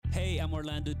Hey, I'm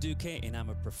Orlando Duque, and I'm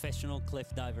a professional cliff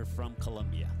diver from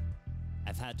Colombia.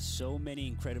 I've had so many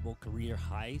incredible career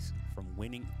highs, from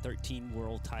winning 13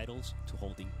 world titles to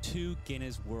holding 2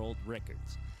 Guinness World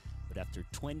Records. But after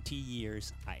 20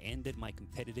 years, I ended my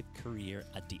competitive career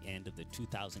at the end of the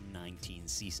 2019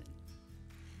 season.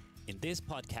 In this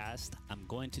podcast, I'm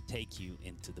going to take you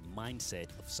into the mindset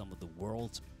of some of the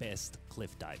world's best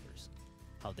cliff divers,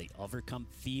 how they overcome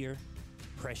fear,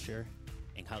 pressure,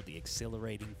 and how the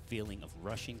exhilarating feeling of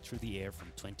rushing through the air from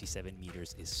 27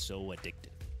 meters is so addictive.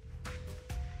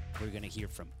 We're going to hear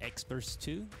from experts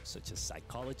too, such as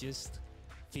psychologists,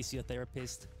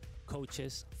 physiotherapists,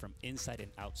 coaches from inside and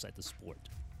outside the sport.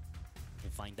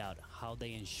 We'll find out how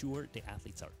they ensure the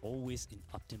athletes are always in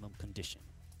optimum condition.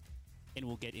 And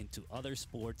we'll get into other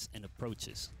sports and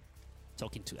approaches,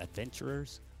 talking to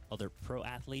adventurers, other pro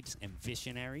athletes, and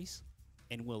visionaries.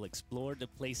 And we'll explore the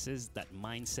places that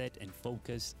mindset and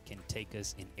focus can take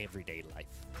us in everyday life.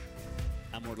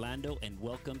 I'm Orlando, and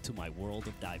welcome to my world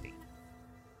of diving.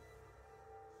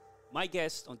 My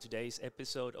guest on today's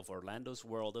episode of Orlando's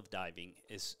World of Diving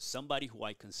is somebody who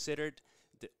I considered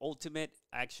the ultimate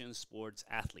action sports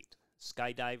athlete: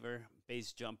 skydiver,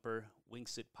 base jumper,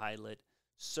 wingsuit pilot,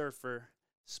 surfer,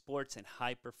 sports and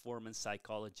high-performance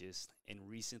psychologist, and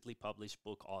recently published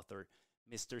book author,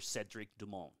 Mr. Cedric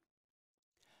Dumont.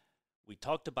 We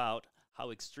talked about how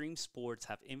extreme sports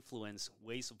have influenced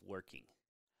ways of working,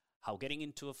 how getting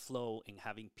into a flow and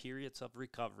having periods of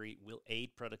recovery will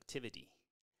aid productivity,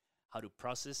 how to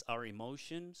process our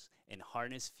emotions and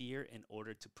harness fear in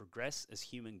order to progress as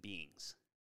human beings.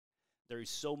 There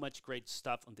is so much great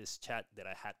stuff on this chat that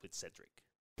I had with Cedric.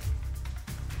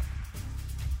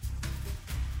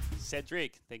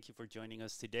 Cedric, thank you for joining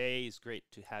us today. It's great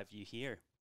to have you here.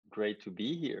 Great to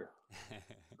be here.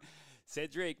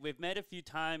 Cedric, we've met a few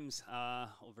times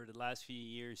over the last few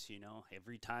years,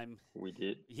 every time. We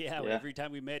did. Yeah, every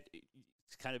time we met,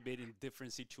 it's kind of been in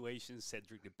different situations.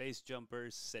 Cedric the base jumper,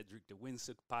 Cedric the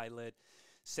wingsuit pilot,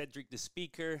 Cedric the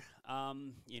speaker.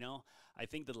 I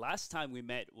think the last time we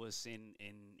met was in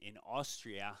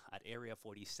Austria at Area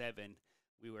 47.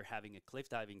 We were having a cliff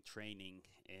diving training,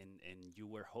 and you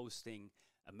were hosting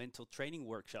a mental training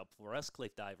workshop for us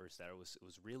cliff divers. That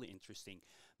was really interesting.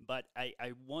 But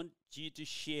I want you to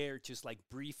share just like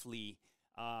briefly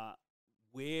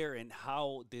where and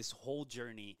how this whole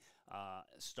journey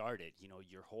started.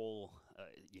 Your whole,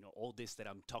 all this that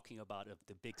I'm talking about of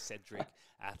the big Cedric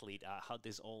athlete, how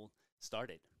this all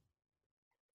started.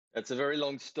 That's a very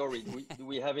long story. Do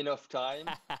we have enough time?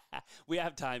 We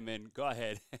have time, man. Go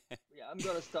ahead. Yeah, I'm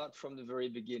going to start from the very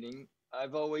beginning.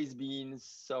 I've always been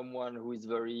someone who is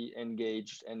very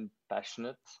engaged and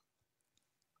passionate.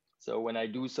 So when I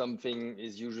do something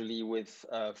is usually with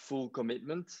full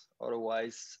commitment.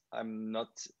 Otherwise, I'm not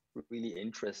really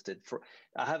interested.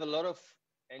 I have a lot of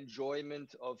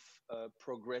enjoyment of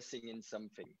progressing in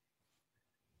something.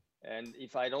 And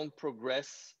if I don't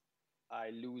progress,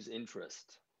 I lose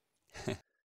interest.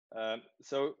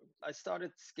 So I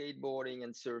started skateboarding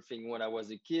and surfing when I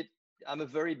was a kid. I'm a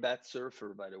very bad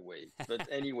surfer, by the way. But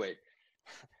anyway,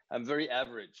 I'm very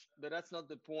average. But that's not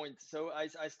the point. So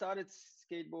I started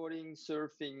skateboarding,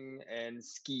 surfing, and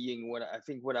skiing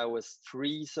when I was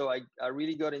 3. So I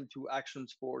really got into action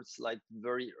sports like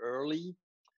very early.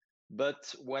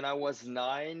 But when I was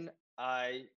 9,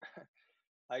 I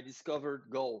discovered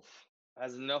golf.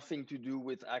 Has nothing to do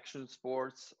with action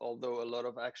sports, although a lot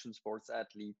of action sports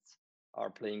athletes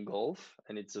are playing golf,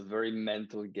 and it's a very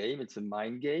mental game. It's a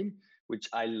mind game, which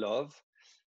I love.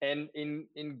 And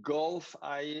in golf,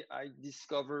 I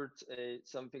discovered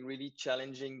something really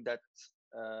challenging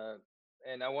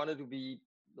and I wanted to be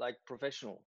like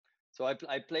professional. So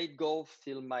I played golf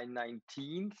till my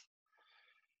 19th.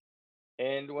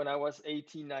 And when I was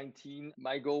 18, 19,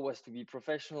 my goal was to be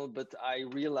professional, but I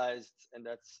realized, and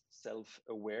that's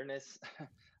self-awareness,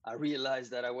 I realized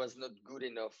that I was not good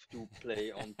enough to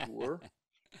play on tour.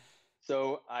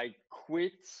 So I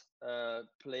quit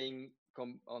playing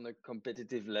on a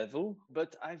competitive level,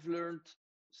 but I've learned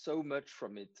so much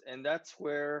from it. And that's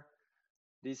where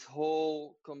this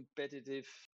whole competitive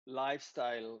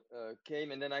lifestyle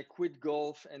came. And then I quit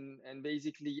golf and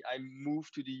basically I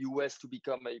moved to the US to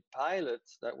become a pilot.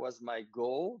 That was my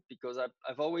goal because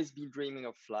I've always been dreaming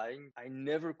of flying. I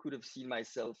never could have seen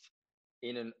myself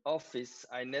in an office.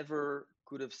 I never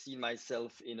could have seen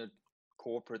myself in a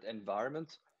corporate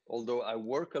environment, although I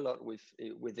work a lot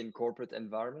within corporate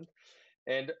environment.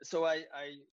 And so I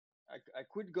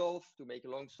quit golf. To make a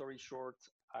long story short,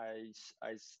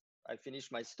 I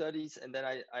finished my studies, and then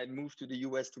I moved to the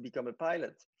US to become a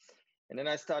pilot. And then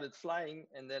I started flying,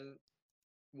 and then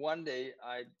one day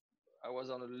I was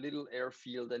on a little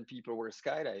airfield and people were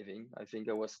skydiving. I think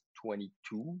I was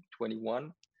 22,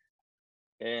 21.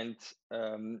 And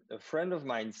a friend of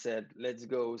mine said, let's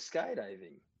go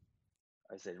skydiving.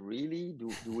 I said, really?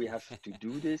 Do we have to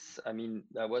do this? I mean,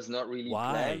 that was not really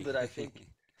planned, Why? but I think,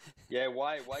 yeah,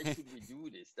 why should we do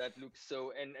this? That looks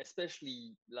so, and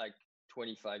especially like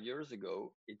 25 years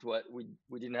ago, it was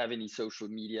we didn't have any social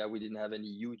media, we didn't have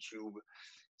any YouTube.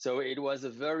 So it was a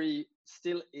very,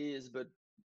 still is, but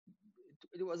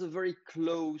it was a very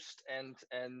closed and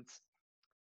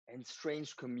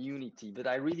strange community. But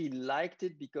I really liked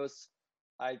it because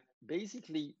I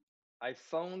basically I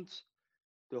found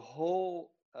the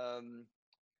whole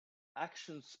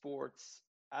action sports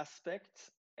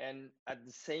aspect, and at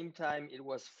the same time it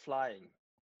was flying.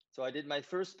 So I did my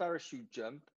first parachute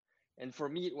jump, and for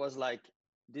me it was like,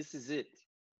 this is it.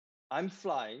 I'm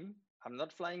flying. I'm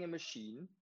not flying a machine,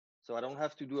 so I don't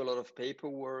have to do a lot of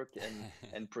paperwork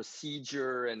and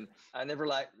procedure, and I never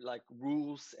like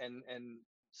rules, and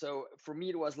so for me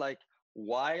it was like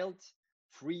wild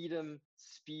freedom,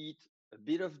 speed, a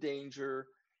bit of danger,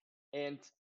 and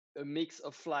a mix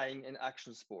of flying and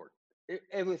action sport.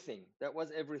 Everything. That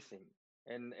was everything.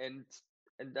 And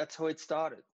that's how it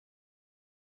started.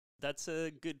 That's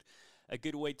a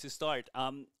good way to start.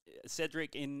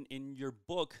 Cedric, in your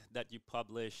book that you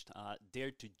published,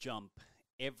 Dare to Jump,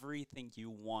 everything you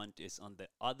want is on the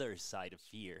other side of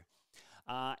fear.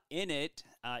 In it,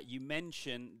 you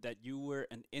mentioned that you were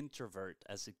an introvert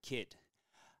as a kid.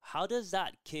 How does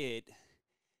that kid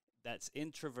that's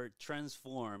introvert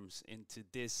transforms into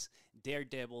this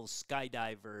daredevil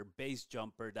skydiver base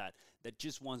jumper that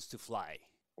just wants to fly?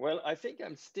 Well, I think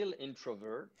I'm still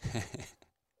introvert,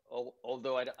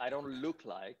 although I don't look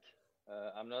like.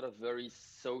 I'm not a very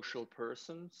social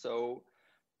person. So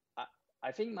I,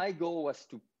 I think my goal was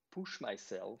to push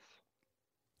myself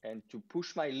and to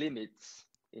push my limits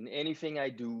in anything I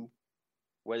do,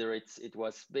 whether it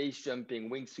was base jumping,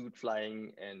 wingsuit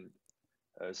flying, and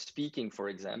speaking, for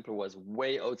example, was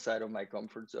way outside of my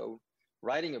comfort zone.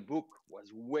 Writing a book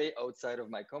was way outside of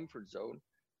my comfort zone.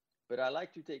 But I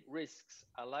like to take risks.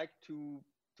 I like to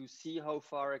see how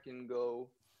far I can go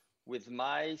with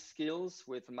my skills,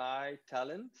 with my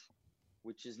talent,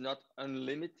 which is not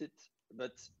unlimited.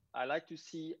 But I like to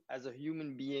see as a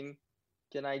human being,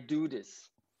 can I do this?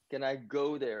 Can I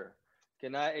go there?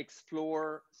 Can I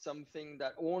explore something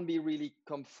that won't be really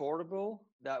comfortable,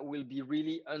 that will be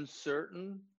really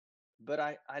uncertain,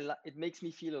 but it makes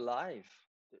me feel alive.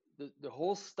 The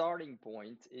whole starting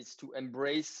point is to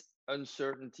embrace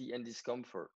uncertainty and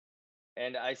discomfort.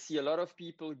 And I see a lot of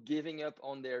people giving up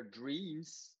on their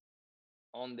dreams,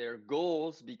 on their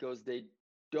goals, because they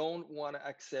don't want to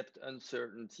accept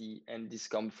uncertainty and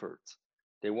discomfort.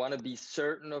 They want to be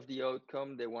certain of the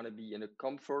outcome. They want to be in a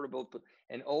comfortable,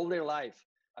 and all their life.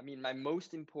 I mean, my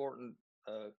most important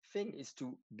thing is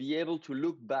to be able to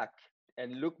look back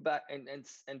and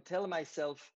tell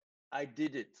myself, I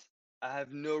did it. I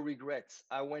have no regrets.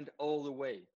 I went all the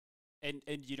way. And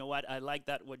you know what? I like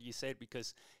that what you said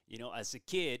because as a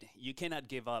kid you cannot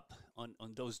give up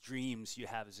on those dreams you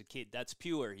have as a kid. That's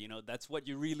pure. That's what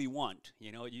you really want.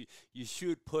 You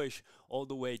should push all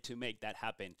the way to make that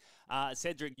happen.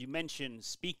 Cedric, you mentioned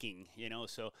speaking.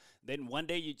 So then one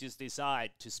day you just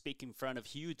decide to speak in front of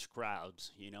huge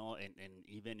crowds. And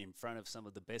even in front of some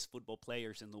of the best football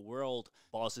players in the world,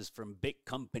 bosses from big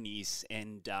companies,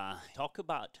 and talk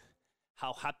about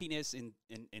how happiness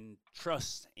and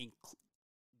trust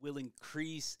will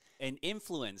increase and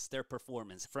influence their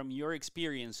performance. From your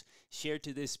experience, share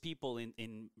to these people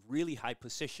in really high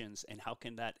positions, and how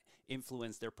can that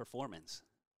influence their performance?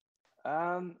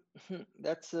 Um,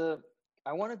 that's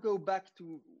I want to go back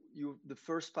to the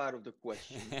first part of the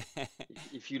question,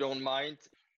 if you don't mind.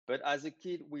 But as a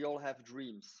kid, we all have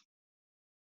dreams,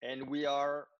 and we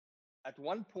are at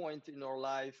one point in our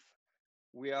life,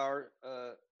 we are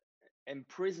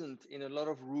imprisoned in a lot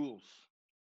of rules.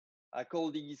 I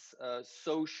call these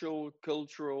social,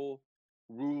 cultural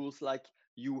rules, like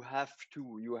you have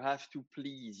to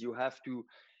please, you have to,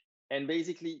 and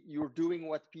basically you're doing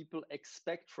what people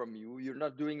expect from you. You're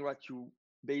not doing what you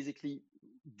basically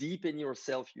deep in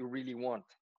yourself you really want.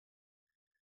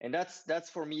 And that's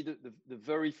for me the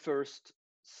very first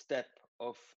step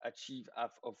of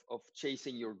of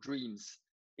chasing your dreams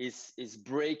is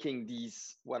breaking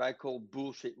these what I call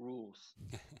bullshit rules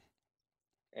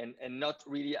and not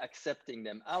really accepting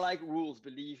them. I like rules,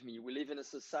 believe me. We live in a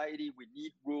society, we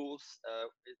need rules,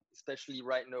 especially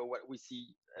right now, what we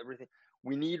see, everything.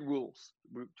 We need rules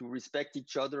to respect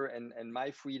each other, and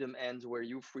my freedom ends where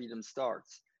your freedom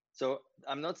starts. So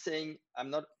I'm not saying I'm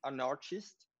not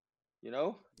anarchist, you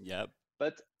know, Yep.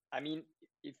 but I mean,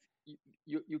 if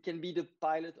you can be the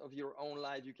pilot of your own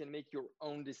life, you can make your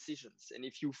own decisions. And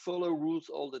if you follow rules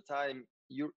all the time,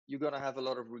 you're gonna have a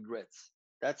lot of regrets.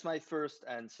 That's my first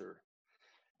answer.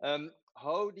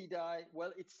 How did I?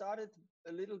 Well, it started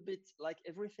a little bit like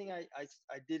everything I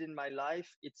did in my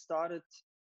life. It started.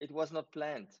 It was not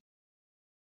planned.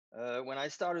 When I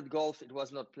started golf, it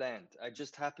was not planned. I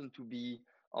just happened to be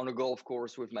on a golf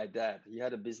course with my dad. He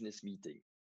had a business meeting,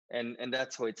 and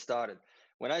that's how it started.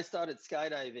 When I started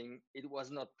skydiving, it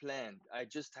was not planned. I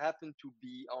just happened to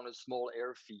be on a small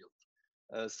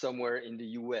airfield somewhere in the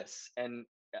US, and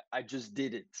I just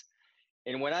did it.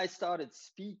 And when I started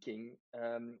speaking,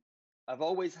 I've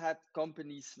always had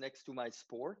companies next to my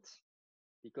sport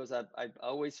because I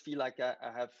always feel like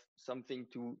I have something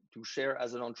to share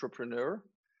as an entrepreneur.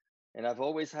 And I've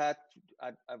always liked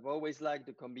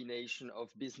the combination of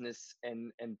business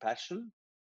and passion.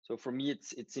 So for me,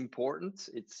 it's important.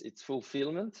 It's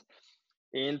fulfillment.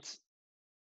 And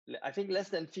I think less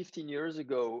than 15 years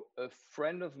ago, a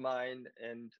friend of mine,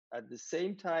 and at the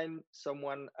same time,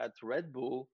 someone at Red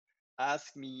Bull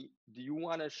asked me, "Do you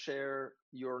want to share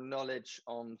your knowledge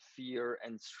on fear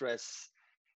and stress?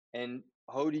 And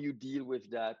how do you deal with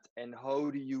that? And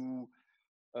how do you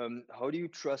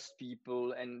trust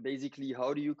people? And basically,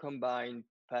 how do you combine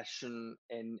passion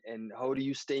and how do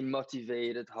you stay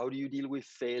motivated? How do you deal with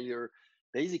failure?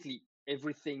 Basically,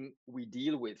 everything we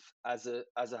deal with as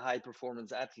a high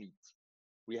performance athlete.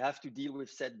 We have to deal with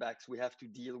setbacks, we have to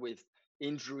deal with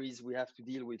injuries, we have to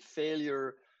deal with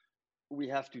failure, we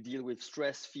have to deal with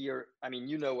stress, fear. I mean,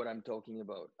 you know what I'm talking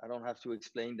about. I don't have to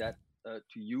explain that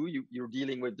to you're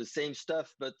dealing with the same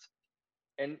stuff. But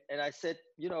and I said,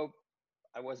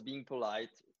 I was being polite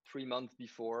 3 months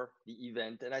before the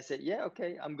event, and I said, "Yeah,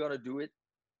 okay, I'm gonna do it."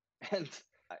 And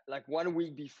like 1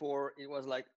 week before, it was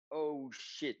like, "Oh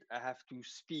shit, I have to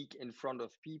speak in front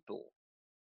of people.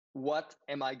 What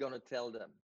am I gonna tell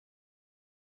them?"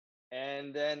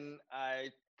 And then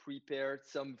I prepared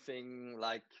something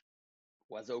like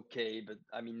was okay, but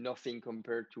I mean nothing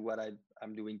compared to what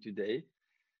I'm doing today.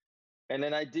 And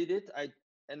then I did it.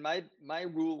 And my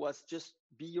rule was just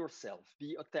be yourself,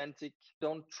 be authentic,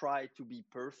 don't try to be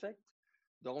perfect,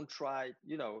 don't try,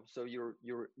 so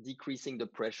you're decreasing the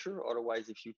pressure. Otherwise,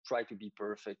 if you try to be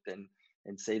perfect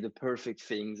and say the perfect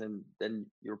things, and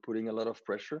then you're putting a lot of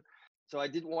pressure. So I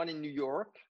did one in New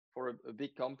York for a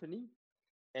big company,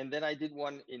 and then I did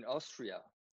one in Austria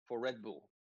for Red Bull.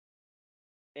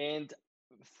 And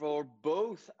for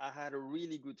both, I had a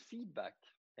really good feedback,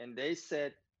 and they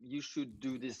said you should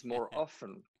do this more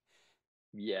often.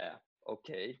 Yeah,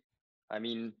 okay. I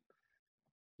mean,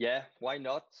 yeah, why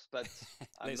not? But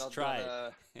I'm Let's not try it.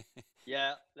 gonna.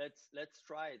 Yeah, let's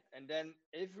try it. And then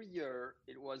every year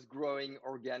it was growing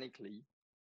organically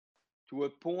to a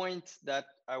point that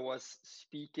I was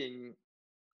speaking.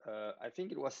 I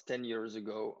think it was 10 years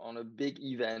ago on a big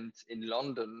event in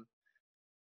London,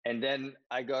 and then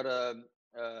I got a,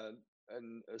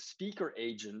 a speaker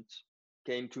agent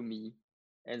came to me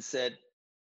and said,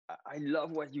 I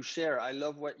love what you share. I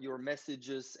love what your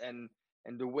messages and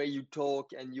the way you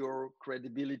talk and your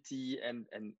credibility and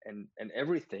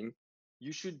everything.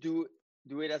 You should do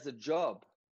it as a job."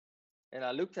 And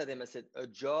I looked at him. I said, "A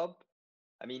job?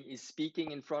 I mean, is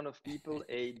speaking in front of people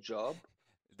a job?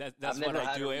 I've That's what never I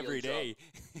had a do real every job." day.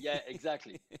 Yeah,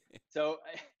 exactly. So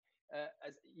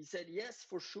he said, "Yes,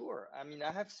 for sure. I mean,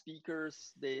 I have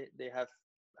speakers. They have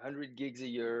 100 gigs a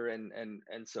year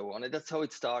and so on." And that's how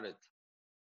it started.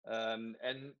 Um,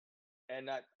 and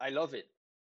I love it.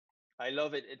 I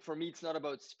love it. For me, it's not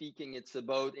about speaking. It's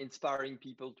about inspiring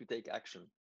people to take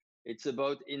action. It's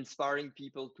about inspiring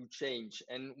people to change.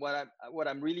 And what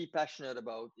I'm really passionate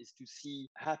about is to see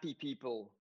happy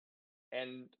people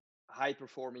and high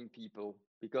performing people,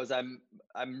 because I'm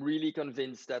really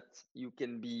convinced that you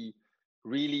can be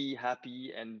really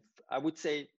happy and, I would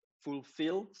say,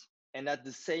 fulfilled, and at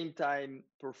the same time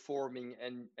performing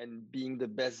and being the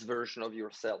best version of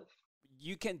yourself.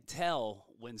 You can tell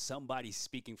when somebody's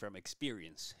speaking from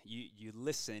experience. You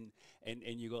listen and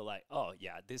you go like, oh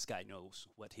yeah, this guy knows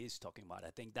what he's talking about. I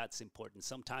think that's important.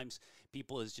 Sometimes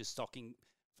people is just talking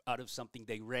out of something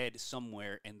they read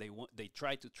somewhere, and they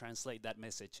try to translate that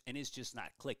message, and it's just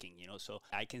not clicking, so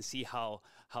I can see how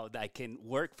that can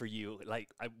work for you,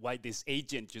 like why this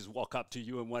agent just walk up to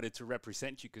you and wanted to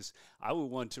represent you, because I would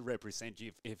want to represent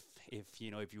you if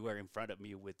you were in front of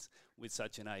me with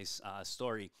such a nice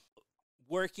story.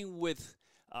 Working with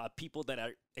people that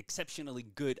are exceptionally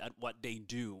good at what they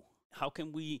do, how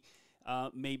can we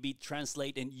maybe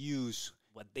translate and use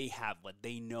what they have, what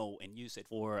they know, and use it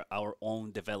for our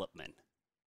own development?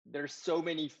 There's so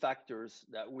many factors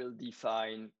that will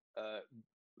define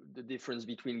the difference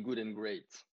between good and great.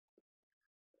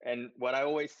 And what I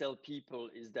always tell people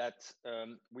is that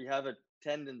we have a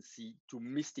tendency to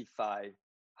mystify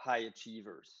high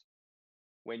achievers.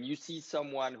 When you see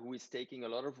someone who is taking a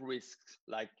lot of risks,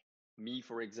 like me,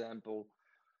 for example,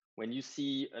 when you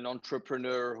see an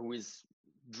entrepreneur who is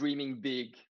dreaming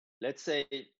big, let's say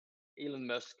Elon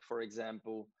Musk, for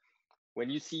example, when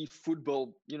you see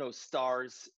football,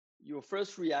 stars, your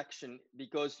first reaction,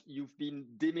 because you've been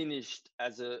diminished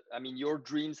I mean, your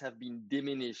dreams have been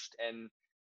diminished,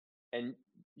 and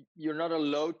you're not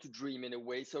allowed to dream in a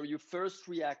way. So your first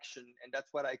reaction, and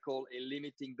that's what I call a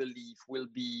limiting belief, will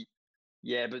be,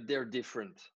 yeah, but they're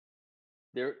different.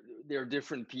 They're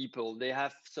different people. They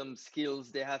have some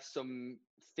skills, they have some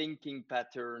thinking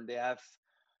pattern, they have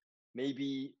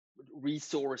maybe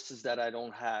resources that I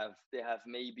don't have. They have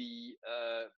maybe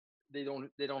they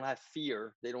don't have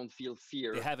fear. They don't feel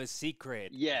fear. They have a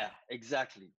secret. Yeah,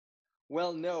 exactly.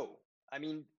 Well, no. I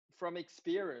mean, from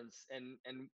experience and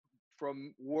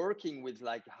from working with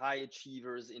like high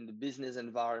achievers in the business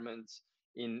environment,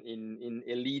 in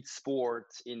elite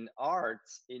sports, in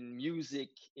arts, in music,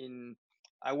 in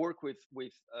I work with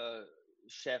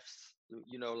chefs,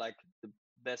 like the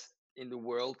best in the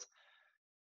world.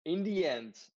 In the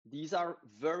end, these are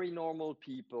very normal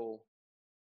people.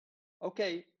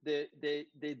 Okay, they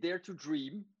dare to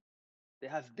dream. They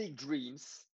have big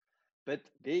dreams, but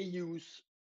they use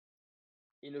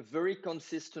in a very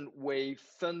consistent way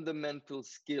fundamental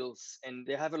skills, and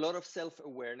they have a lot of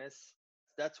self-awareness.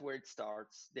 That's where it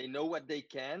starts. They know what they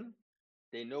can,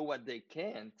 they know what they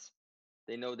can't,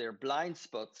 they know their blind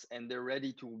spots, and they're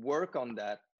ready to work on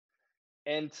that.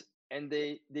 And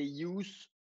they use,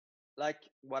 like,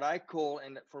 what I call,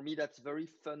 and for me that's very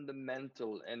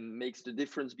fundamental and makes the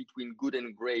difference between good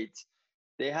and great.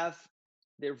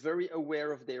 They're very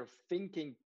aware of their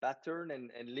thinking pattern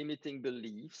and limiting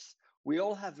beliefs. We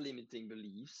all have limiting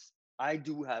beliefs. I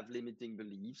do have limiting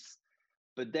beliefs,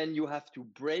 but then you have to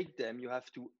break them, you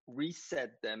have to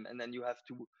reset them, and then you have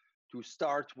to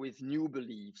start with new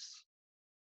beliefs.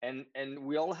 And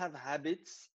we all have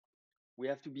habits. We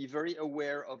have to be very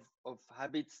aware of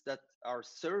habits that are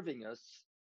serving us,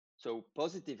 so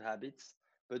positive habits,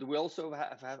 but we also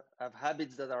have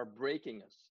habits that are breaking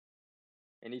us.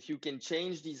 And if you can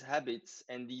change these habits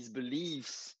and these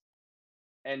beliefs,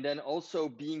 and then also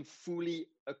being fully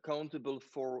accountable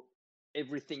for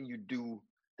everything you do,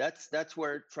 that's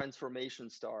where transformation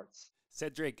starts.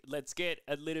 Cedric, let's get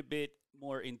a little bit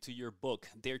more into your book,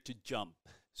 Dare to Jump.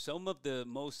 Some of the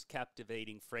most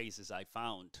captivating phrases I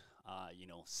found,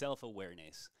 self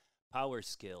awareness, power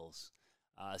skills,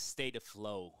 state of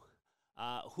flow.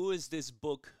 Who is this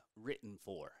book written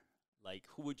for? Like,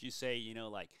 who would you say,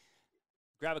 like,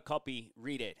 grab a copy,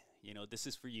 read it? This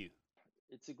is for you.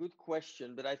 It's a good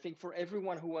question, but I think for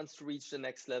everyone who wants to reach the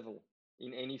next level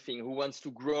in anything, who wants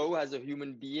to grow as a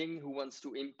human being, who wants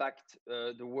to impact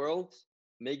the world,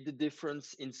 make the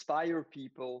difference, inspire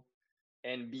people,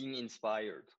 and being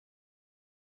inspired.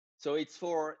 So it's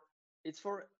for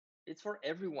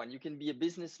everyone. You can be a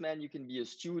businessman, you can be a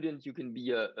student, you can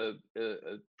be a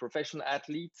professional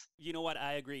athlete. You know what?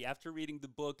 I agree. After reading the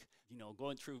book,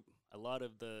 going through a lot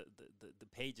of the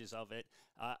pages of it,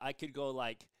 I could go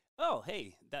like, oh,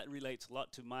 hey, that relates a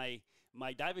lot to my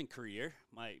diving career,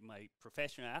 my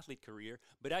professional athlete career,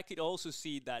 but I could also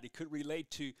see that it could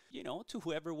relate to, to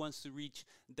whoever wants to reach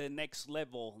the next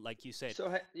level, like you said.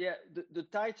 So yeah, the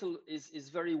title is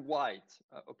very wide.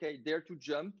 Okay, Dare to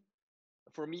Jump.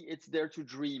 For me, it's dare to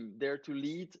dream, dare to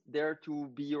lead, dare to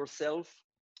be yourself,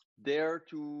 dare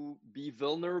to be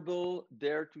vulnerable,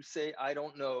 dare to say I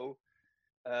don't know,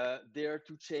 dare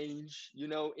to change.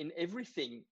 In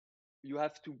everything, you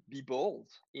have to be bold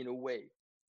in a way,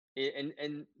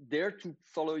 and dare to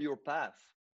follow your path,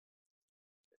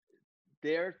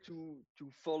 dare to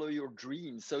follow your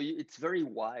dreams. So it's very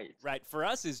wide. Right. For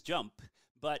us is jump,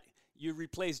 but you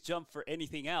replace jump for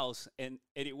anything else, and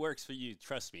it works for you.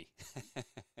 Trust me.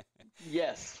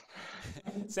 Yes.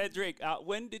 Cedric,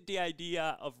 when did the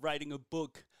idea of writing a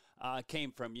book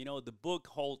came from? The book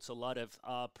holds a lot of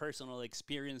personal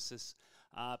experiences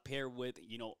paired with,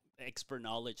 expert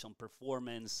knowledge on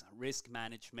performance, risk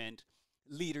management,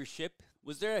 leadership.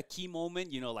 Was there a key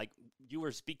moment, like you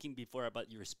were speaking before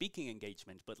about your speaking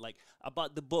engagement, but like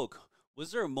about the book,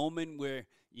 was there a moment where,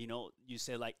 you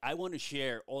said like, I want to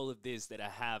share all of this that I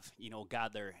have,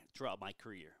 gathered throughout my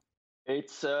career?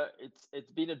 It's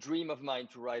been a dream of mine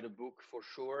to write a book for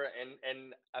sure,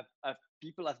 and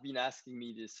people have been asking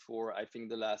me this for I think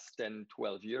the last 10,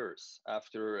 12 years.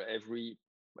 After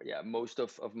most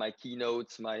of my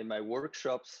keynotes, my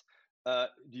workshops,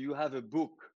 do you have a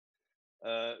book?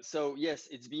 So yes,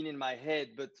 it's been in my head,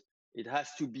 but it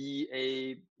has to be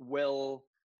a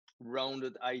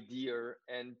well-rounded idea,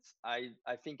 and I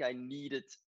think I need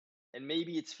it. And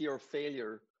maybe it's fear of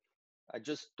failure. I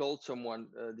just told someone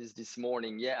this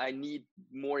morning. Yeah, I need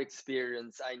more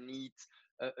experience. I need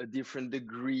a different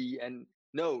degree. And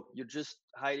no, you're just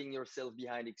hiding yourself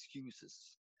behind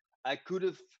excuses. I could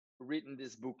have written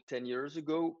this book 10 years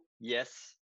ago.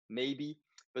 Yes, maybe.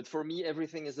 But for me,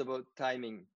 everything is about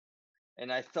timing.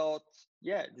 And I thought,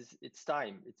 yeah, it's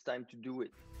time. It's time to do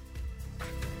it.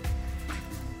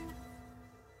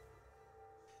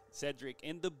 Cedric,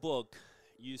 in the book,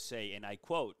 you say, and I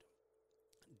quote,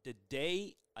 "The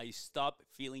day I stop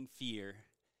feeling fear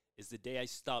is the day I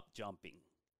stop jumping.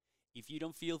 If you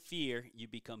don't feel fear, you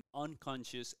become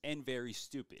unconscious and very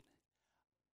stupid."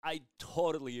 I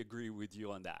totally agree with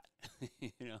you on that.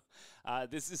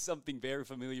 This is something very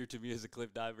familiar to me as a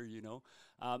cliff diver.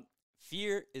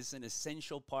 Fear is an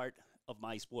essential part of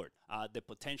my sport. The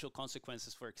potential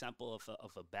consequences, for example,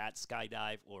 of a bad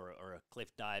skydive or a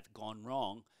cliff dive gone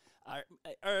wrong are,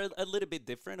 are a little bit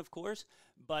different, of course.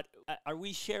 But are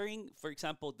we sharing, for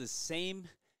example, the same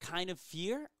kind of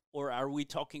fear, or are we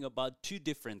talking about two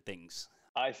different things?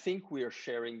 I think we are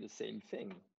sharing the same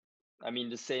thing. I mean,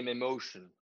 the same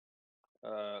emotion.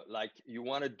 Like you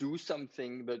want to do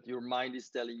something, but your mind is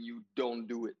telling you don't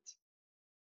do it.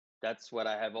 That's what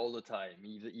I have all the time,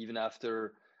 even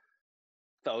after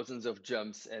thousands of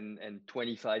jumps and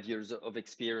 25 years of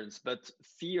experience. But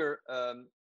fear,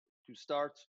 to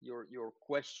start your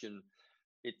question,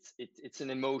 it's an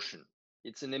emotion.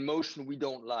 It's an emotion we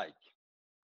don't like.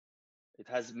 It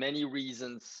has many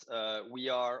reasons. I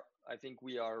think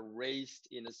we are raised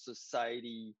in a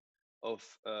society of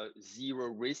zero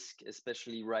risk,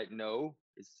 especially right now.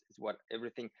 Is what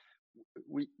everything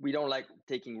we don't like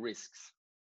taking risks.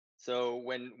 So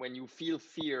when you feel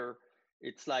fear,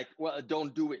 it's like, well,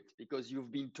 don't do it because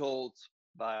you've been told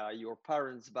by your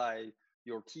parents, by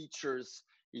your teachers.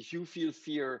 If you feel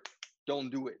fear, don't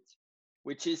do it,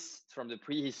 which is from the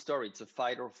prehistory. It's a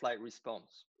fight or flight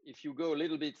response. If you go a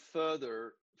little bit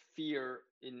further, fear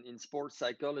in sports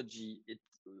psychology,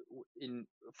 in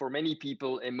for many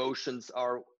people, emotions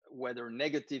are whether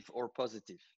negative or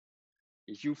positive.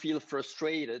 If you feel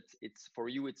frustrated, it's for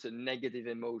you, it's a negative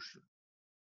emotion.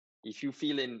 If you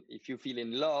feel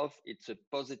in love, it's a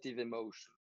positive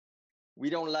emotion. We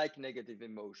don't like negative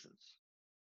emotions.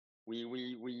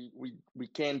 We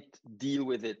can't deal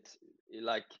with it.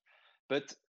 Like,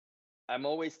 but I'm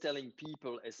always telling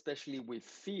people, especially with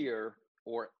fear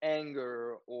or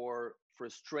anger or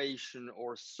frustration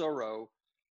or sorrow,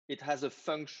 it has a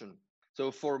function.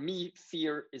 So for me,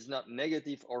 fear is not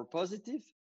negative or positive.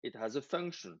 It has a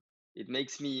function. It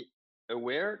makes me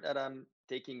aware that I'm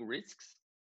taking risks,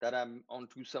 that I'm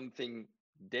onto something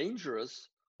dangerous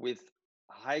with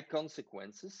high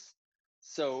consequences.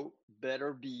 So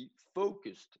better be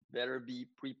focused, better be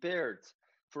prepared.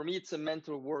 For me, it's a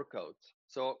mental workout.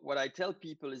 So what I tell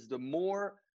people is the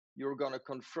more you're going to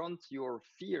confront your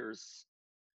fears,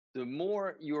 the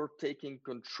more you're taking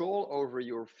control over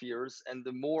your fears, and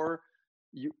the more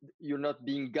you're not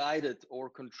being guided or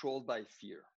controlled by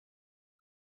fear.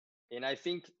 And I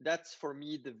think that's for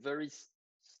me the very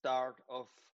start of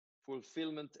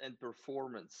fulfillment and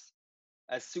performance.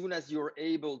 As soon as you're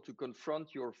able to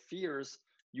confront your fears,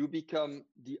 you become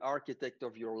the architect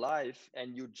of your life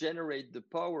and you generate the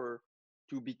power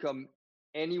to become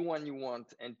anyone you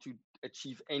want and to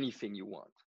achieve anything you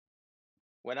want.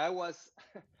 When I was,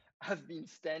 I've been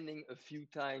standing a few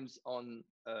times on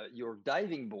your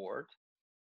diving board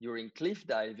during cliff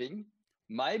diving.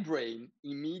 My brain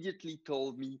immediately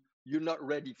told me, you're not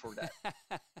ready for that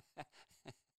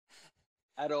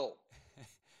at all.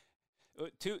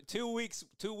 Two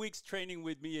weeks training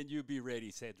with me and you be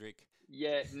ready, Cedric.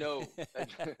 Yeah, no,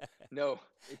 no.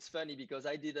 It's funny because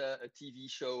I did a TV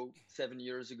show 7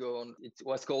 years ago. It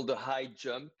was called The High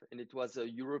Jump, and it was a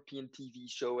European TV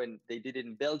show, and they did it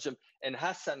in Belgium. And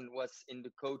Hassan was in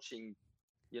the coaching.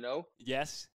 You know,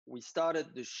 Yes. we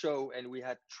started the show and we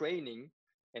had training,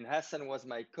 and Hassan was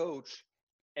my coach.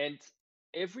 And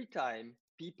every time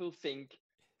people think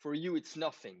for you it's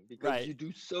nothing because Right. you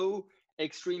do so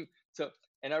extreme. So,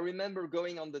 and I remember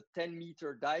going on the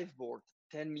 10-meter dive board,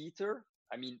 10 meter.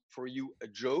 I mean, for you, a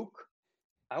joke.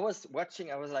 I was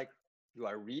watching, I was like, do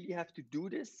I really have to do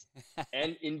this?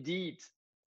 And indeed,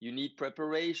 you need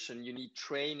preparation, you need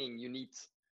training,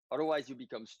 otherwise you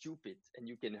become stupid and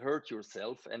you can hurt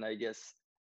yourself. And I guess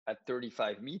at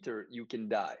 35-meter, you can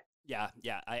die. Yeah,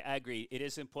 I agree. It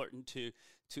is important to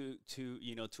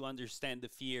understand the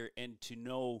fear and to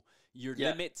know your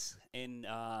Yeah, limits and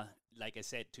like I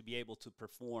said, to be able to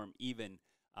perform even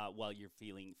while you're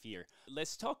feeling fear.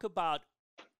 Let's talk about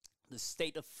the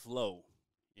state of flow.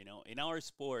 You know, in our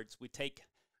sports, we take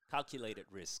calculated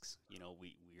risks. You know,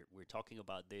 we're talking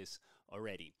about this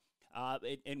already,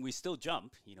 and we still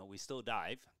jump. You know, we still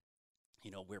dive.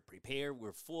 You know, we're prepared.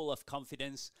 We're full of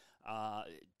confidence.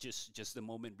 Just the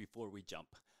moment before we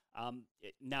jump.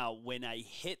 Now, when I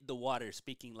hit the water,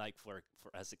 speaking like for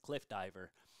as a cliff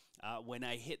diver, when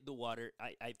I hit the water,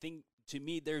 I think to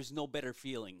me there's no better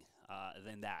feeling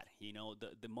than that. You know,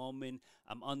 the moment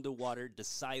I'm underwater, the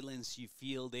silence you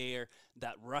feel there,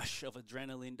 that rush of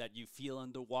adrenaline that you feel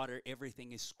underwater,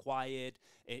 everything is quiet,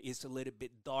 it's a little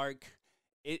bit dark.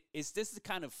 Is this the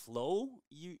kind of flow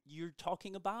you're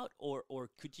talking about, or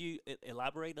could you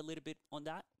elaborate a little bit on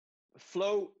that?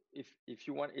 Flow, if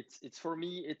you want, it's for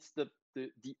me, it's the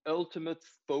ultimate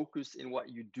focus in what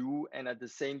you do, and at the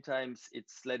same time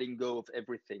it's letting go of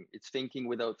everything. It's thinking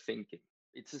without thinking.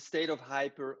 It's a state of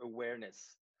hyper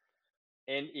awareness.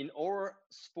 And in our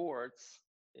sports,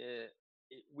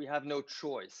 we have no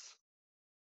choice,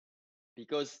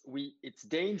 because it's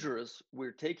dangerous.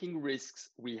 We're taking risks.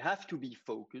 We have to be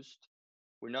focused.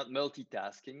 We're not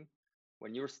multitasking.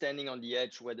 When you're standing on the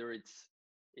edge, whether it's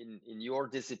in your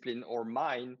discipline or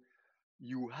mine,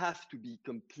 you have to be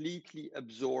completely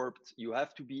absorbed. You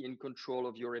have to be in control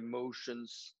of your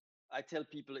emotions. I tell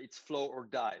people it's flow or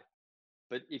die.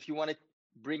 But if you want to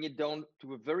bring it down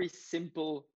to a very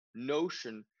simple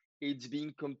notion, it's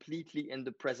being completely in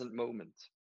the present moment.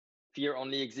 Fear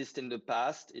only exists in the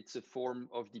past. It's a form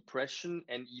of depression,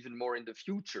 and even more in the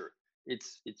future.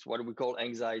 It's what we call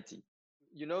anxiety.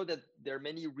 You know that there are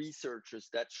many researchers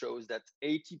that shows that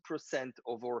 80%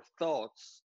 of our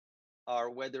thoughts are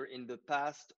whether in the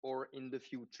past or in the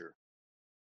future.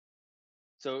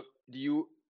 So do you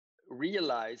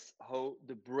realize how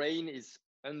the brain is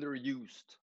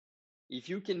underused? If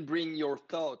you can bring your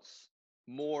thoughts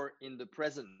more in the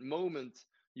present moment,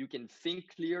 you can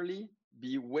think clearly,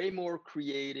 be way more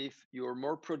creative, you're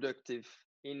more productive.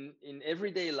 In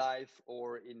everyday life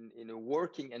or in a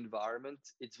working environment,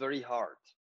 it's very hard,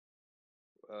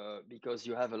 because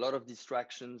you have a lot of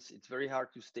distractions. It's very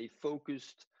hard to stay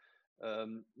focused.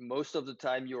 Most of the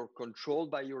time, you're controlled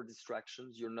by your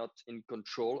distractions. You're not in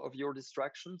control of your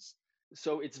distractions.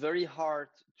 So it's very hard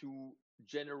to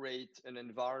generate an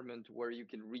environment where you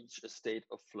can reach a state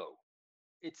of flow.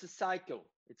 It's a cycle,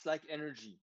 it's like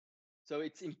energy. So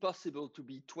it's impossible to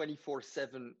be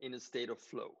 24/7 in a state of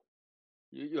flow.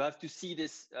 You have to see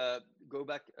this, go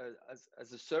back,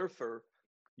 as a surfer.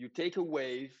 You take a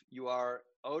wave, you are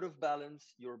out of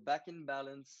balance, you're back in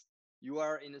balance, you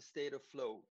are in a state of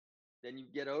flow. Then you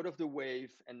get out of the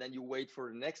wave, and then you wait for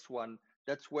the next one.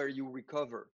 That's where you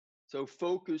recover. So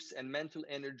focus and mental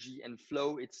energy and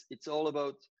flow, it's all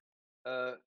about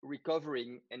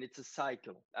recovering, and it's a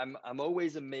cycle. I'm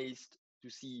always amazed to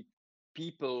see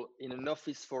people in an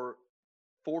office for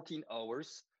 14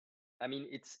 hours. I mean,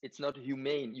 it's not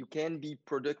humane. You can be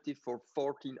productive for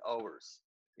 14 hours.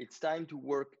 It's time to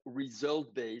work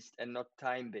result based and not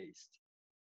time based,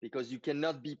 because you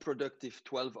cannot be productive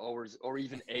 12 hours or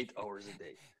even 8 hours a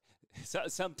day. So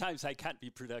sometimes I can't be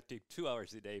productive 2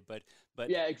 hours a day, but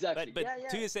Yeah, exactly. but Yeah,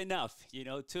 two yeah, is enough. You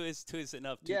know, two is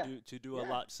enough yeah, to do a yeah.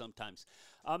 lot sometimes.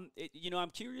 You know,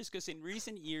 I'm curious because in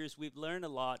recent years we've learned a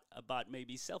lot about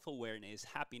maybe self awareness,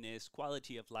 happiness,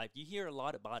 quality of life. You hear a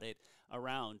lot about it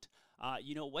around.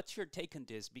 You know, what's your take on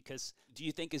this? Because do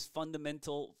you think is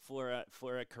fundamental for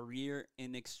a career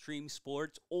in extreme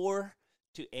sports or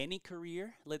to any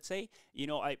career? Let's say, you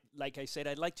know, I like I said,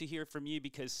 I'd like to hear from you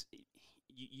because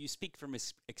you speak from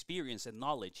experience and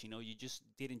knowledge. You know, you just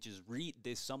didn't just read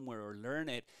this somewhere or learn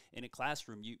it in a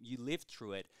classroom. You lived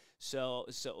through it. So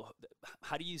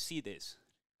how do you see this?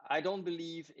 I don't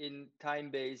believe in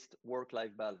time based work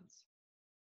life balance,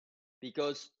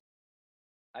 because,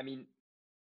 I mean,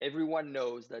 everyone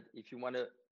knows that if you want to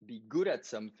be good at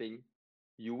something,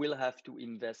 you will have to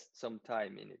invest some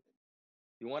time in it.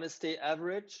 You want to stay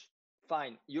average?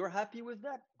 Fine. You're happy with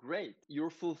that? Great.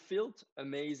 You're fulfilled?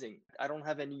 Amazing. I don't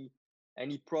have any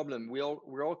problem.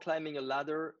 We're all climbing a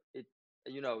ladder.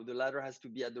 The ladder has to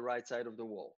be at the right side of the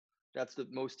wall. That's the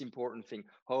most important thing.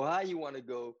 How high you want to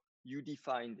go, you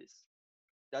define this.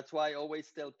 That's why I always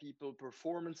tell people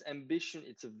performance ambition,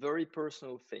 it's a very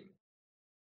personal thing.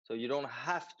 So you don't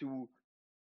have to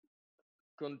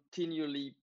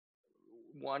continually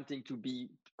wanting to be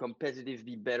competitive,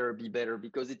 be better,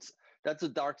 because that's a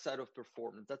dark side of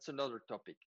performance. That's another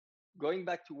topic. Going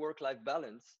back to work-life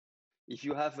balance, if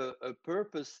you have a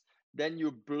purpose, then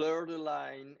you blur the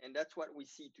line, and that's what we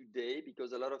see today,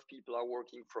 because a lot of people are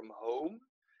working from home.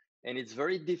 And it's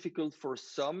very difficult for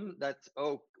some that,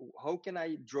 oh, how can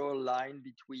I draw a line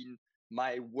between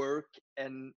my work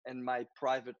and my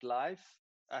private life?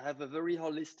 I have a very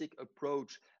holistic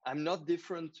approach. I'm not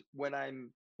different when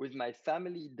I'm with my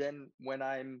family than when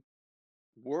I'm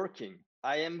working.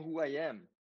 I am who I am,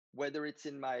 whether it's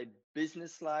in my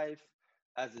business life,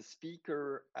 as a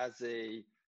speaker, as a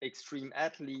extreme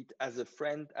athlete, as a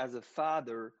friend, as a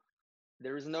father.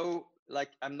 There is no,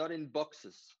 like, I'm not in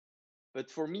boxes. But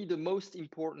for me, the most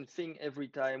important thing every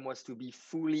time was to be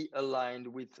fully aligned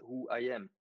with who I am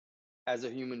as a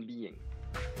human being.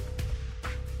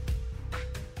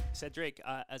 Cedric,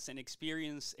 as an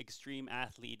experienced extreme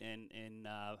athlete and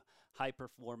high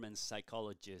performance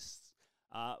psychologist,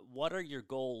 what are your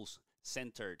goals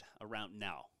centered around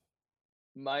now?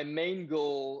 My main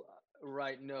goal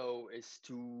right now is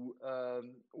to,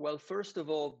 well, first of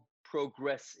all,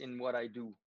 progress in what I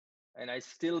do. And I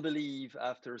still believe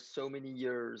after so many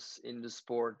years in the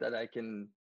sport that I can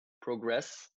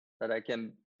progress, that I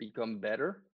can become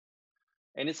better.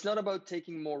 And it's not about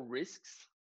taking more risks.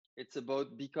 It's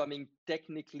about becoming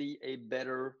technically a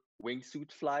better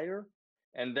wingsuit flyer.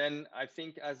 And then I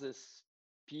think as a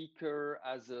speaker,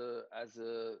 as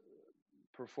a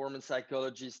performance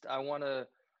psychologist, I want to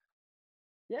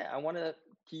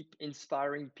keep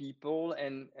inspiring people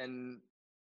and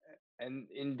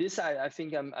in this I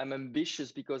think I'm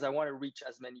ambitious because I want to reach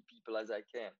as many people as I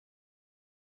can.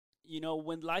 You know,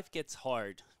 when life gets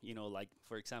hard, you know, like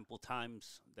for example,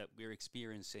 times that we're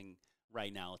experiencing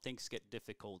right now, things get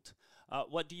difficult.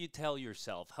 What do you tell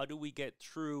yourself? How do we get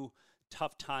through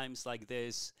tough times like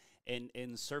this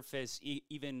and surface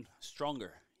even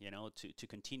stronger, you know, to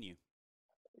continue?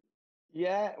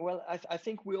 Yeah, well, I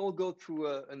think we all go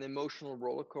through an emotional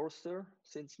roller coaster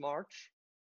since March,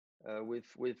 with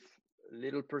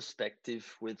little perspective.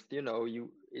 With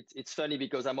it's funny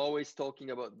because I'm always talking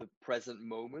about the present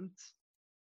moment,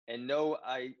 and now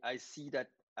I see that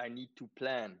I need to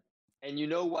plan. And you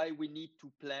know why we need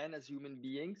to plan as human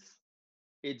beings?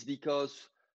 It's because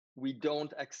we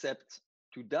don't accept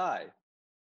to die.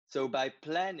 So by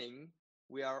planning,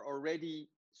 we are already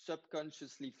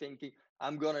subconsciously thinking,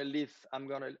 I'm gonna live, I'm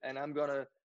gonna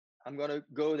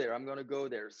go there, I'm gonna go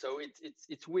there. So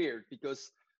it's weird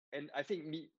because, and I think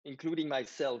me, including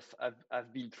myself,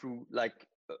 I've been through like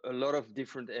a lot of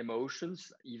different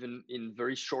emotions, even in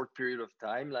very short period of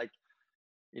time. Like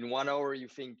in 1 hour, you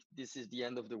think this is the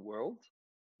end of the world.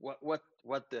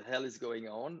 What the hell is going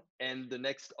on? And the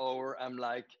next hour, I'm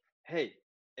like, hey,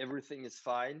 everything is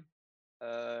fine.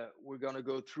 We're gonna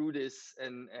go through this,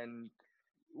 and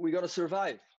we're gonna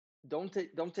survive. Don't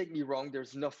take me wrong.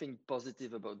 There's nothing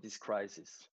positive about this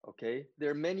crisis. Okay, there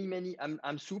are many.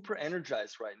 I'm super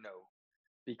energized right now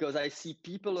because I see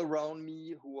people around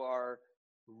me who are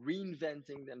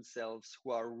reinventing themselves,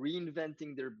 who are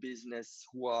reinventing their business,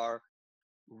 who are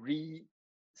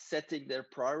resetting their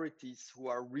priorities, who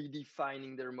are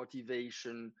redefining their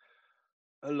motivation,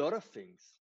 a lot of things.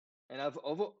 And I've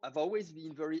always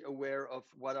been very aware of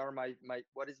what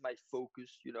is my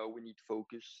focus. We need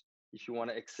focus. If you want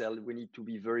to excel, we need to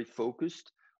be very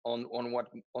focused on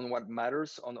what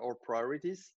matters, on our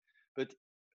priorities. But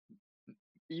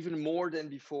even more than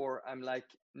before, I'm like,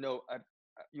 no,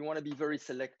 you want to be very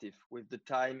selective with the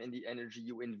time and the energy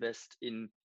you invest in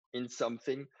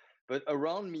something. But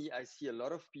around me, I see a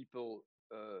lot of people,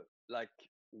 like,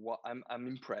 what I'm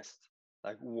impressed.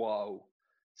 Like, wow.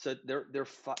 So they're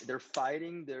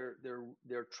fighting,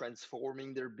 they're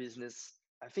transforming their business.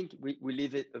 I think we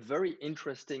live at a very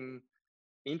interesting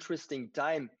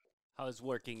time. How it's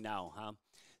working now, huh?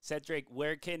 Cedric,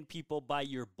 where can people buy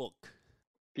your book?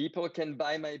 People can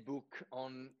buy my book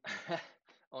on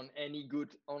on any good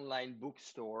online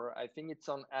bookstore. I think it's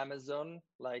on Amazon,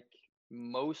 like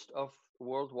most of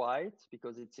worldwide,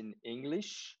 because it's in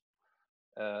English.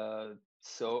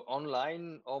 So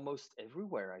online, almost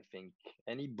everywhere. I think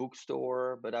any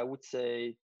bookstore, but I would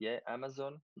say, yeah,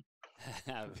 Amazon.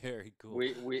 Very cool.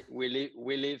 We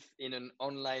live in an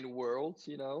online world.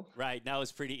 Right, now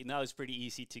it's pretty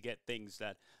easy to get things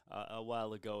that a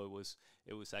while ago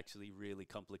it was actually really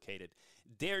complicated.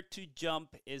 Dare to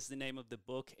Jump is the name of the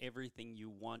book. Everything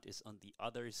you want is on the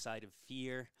other side of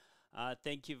fear.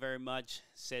 Thank you very much,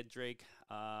 Cedric.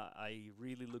 I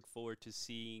really look forward to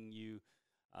seeing you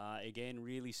again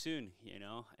really soon,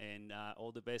 and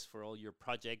all the best for all your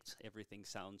projects. Everything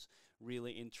sounds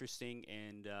really interesting,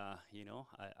 and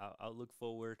I'll look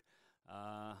forward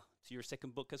to your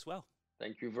second book as well.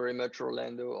 Thank you very much,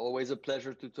 Orlando. Always a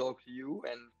pleasure to talk to you.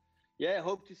 And yeah, I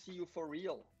hope to see you for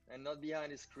real and not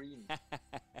behind a screen.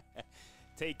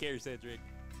 Take care, Cedric.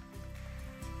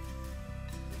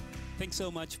 Thanks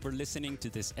so much for listening to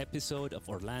this episode of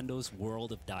Orlando's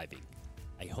World of Diving.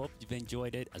 I hope you've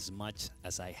enjoyed it as much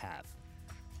as I have.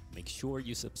 Make sure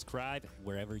you subscribe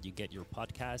wherever you get your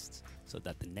podcasts so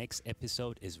that the next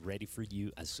episode is ready for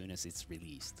you as soon as it's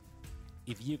released.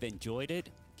 If you've enjoyed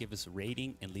it, give us a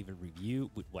rating and leave a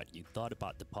review with what you thought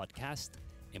about the podcast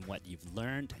and what you've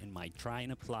learned and might try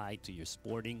and apply to your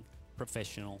sporting,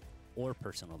 professional, or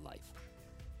personal life.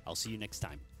 I'll see you next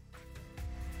time.